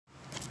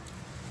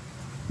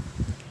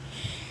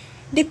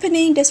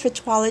Deepening the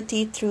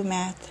spirituality through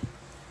math.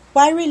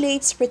 Why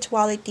relate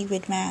spirituality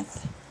with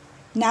math?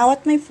 Now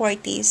at my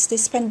 40s,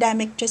 this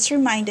pandemic just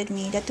reminded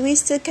me that we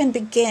still can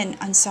begin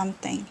on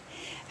something.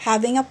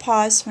 Having a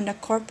pause from the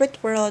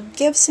corporate world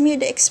gives me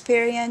the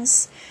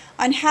experience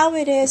on how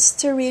it is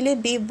to really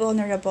be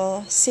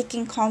vulnerable,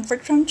 seeking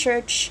comfort from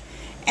church,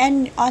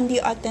 and on the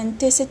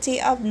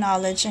authenticity of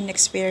knowledge and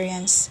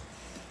experience.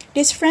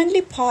 This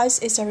friendly pause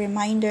is a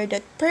reminder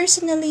that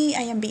personally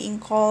I am being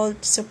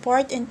called to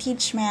support and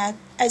teach math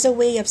as a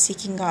way of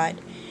seeking God.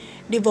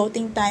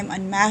 Devoting time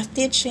on math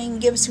teaching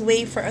gives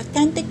way for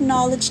authentic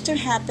knowledge to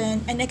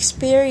happen and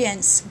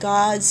experience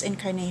God's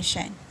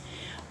incarnation.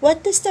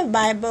 What does the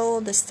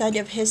Bible, the study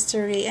of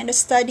history, and the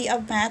study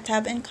of math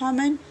have in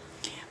common?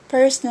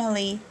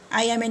 Personally,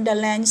 I am in the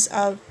lens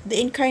of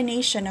the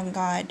incarnation of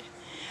God.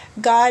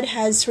 God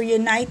has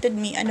reunited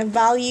me on the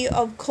value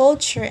of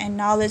culture and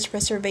knowledge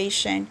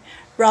preservation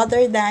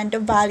rather than the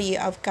value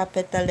of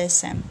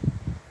capitalism.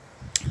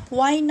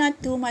 Why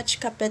not too much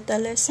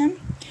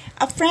capitalism?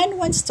 A friend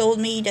once told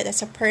me that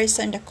as a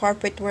person in the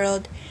corporate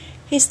world,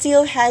 he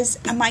still has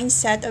a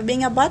mindset of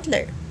being a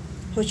butler,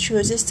 who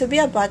chooses to be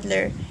a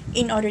butler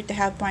in order to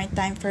have more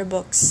time for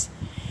books.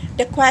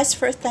 The quest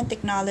for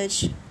authentic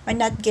knowledge might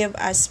not give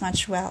us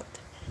much wealth.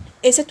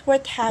 Is it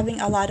worth having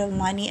a lot of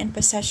money and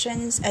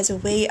possessions as a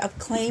way of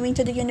claiming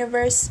to the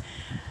universe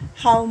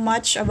how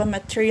much of a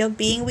material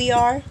being we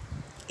are?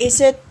 Is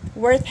it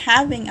worth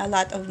having a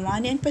lot of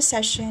money and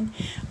possession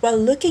while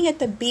looking at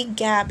the big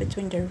gap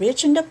between the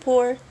rich and the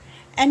poor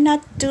and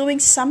not doing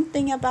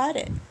something about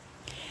it?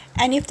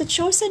 And if the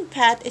chosen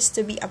path is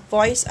to be a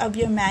voice of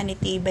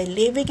humanity by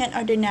living an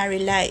ordinary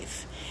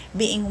life,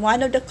 being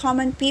one of the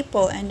common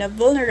people and the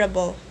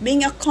vulnerable,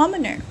 being a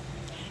commoner,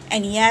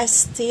 and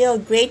yes, still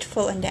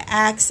grateful in the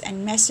acts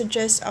and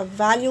messages of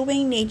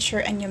valuing nature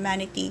and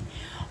humanity,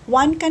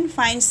 one can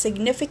find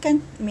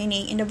significant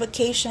meaning in the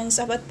vocations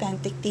of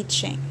authentic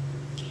teaching.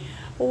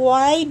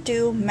 Why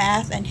do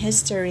math and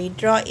history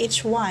draw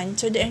each one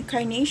to the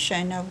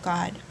incarnation of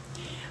God?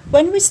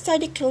 When we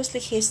study closely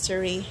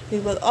history, we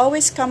will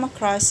always come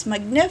across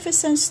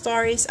magnificent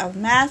stories of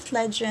math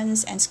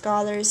legends and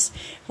scholars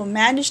who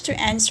managed to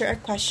answer a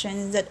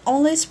question that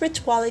only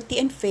spirituality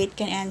and faith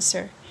can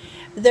answer.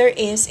 There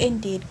is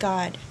indeed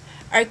God.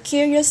 Our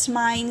curious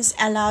minds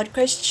allowed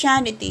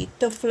Christianity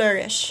to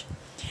flourish.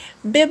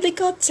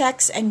 Biblical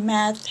texts and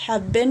math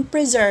have been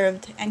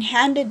preserved and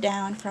handed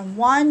down from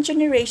one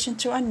generation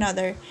to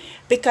another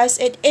because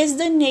it is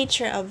the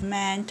nature of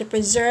man to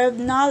preserve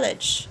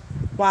knowledge.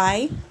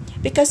 Why?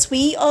 Because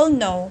we all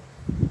know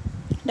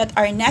that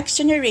our next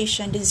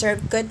generation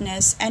deserve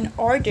goodness and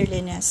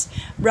orderliness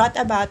brought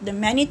about the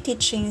many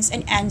teachings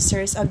and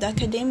answers of the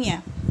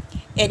academia.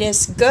 It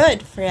is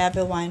good for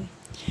everyone.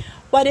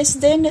 What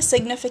is then the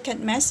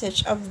significant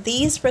message of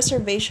these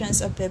preservations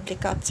of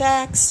biblical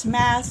texts,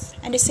 math,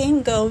 and the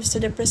same goes to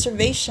the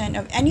preservation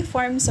of any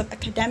forms of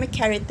academic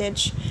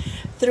heritage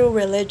through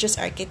religious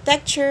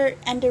architecture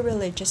and the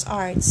religious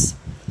arts?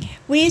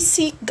 We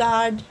seek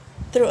God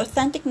through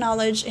authentic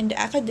knowledge in the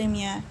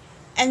academia,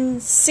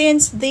 and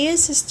since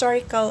these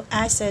historical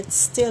assets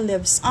still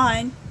lives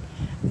on,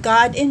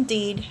 God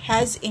indeed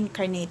has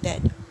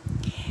incarnated.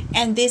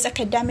 And these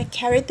academic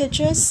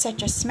heritages,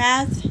 such as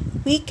math,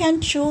 we can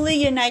truly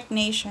unite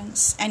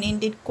nations, and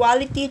indeed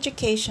quality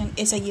education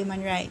is a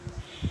human right.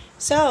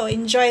 So,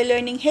 enjoy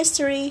learning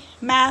history,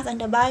 math,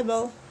 and the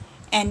Bible,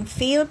 and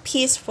feel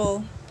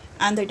peaceful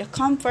under the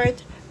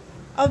comfort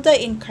of the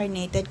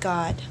incarnated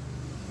God.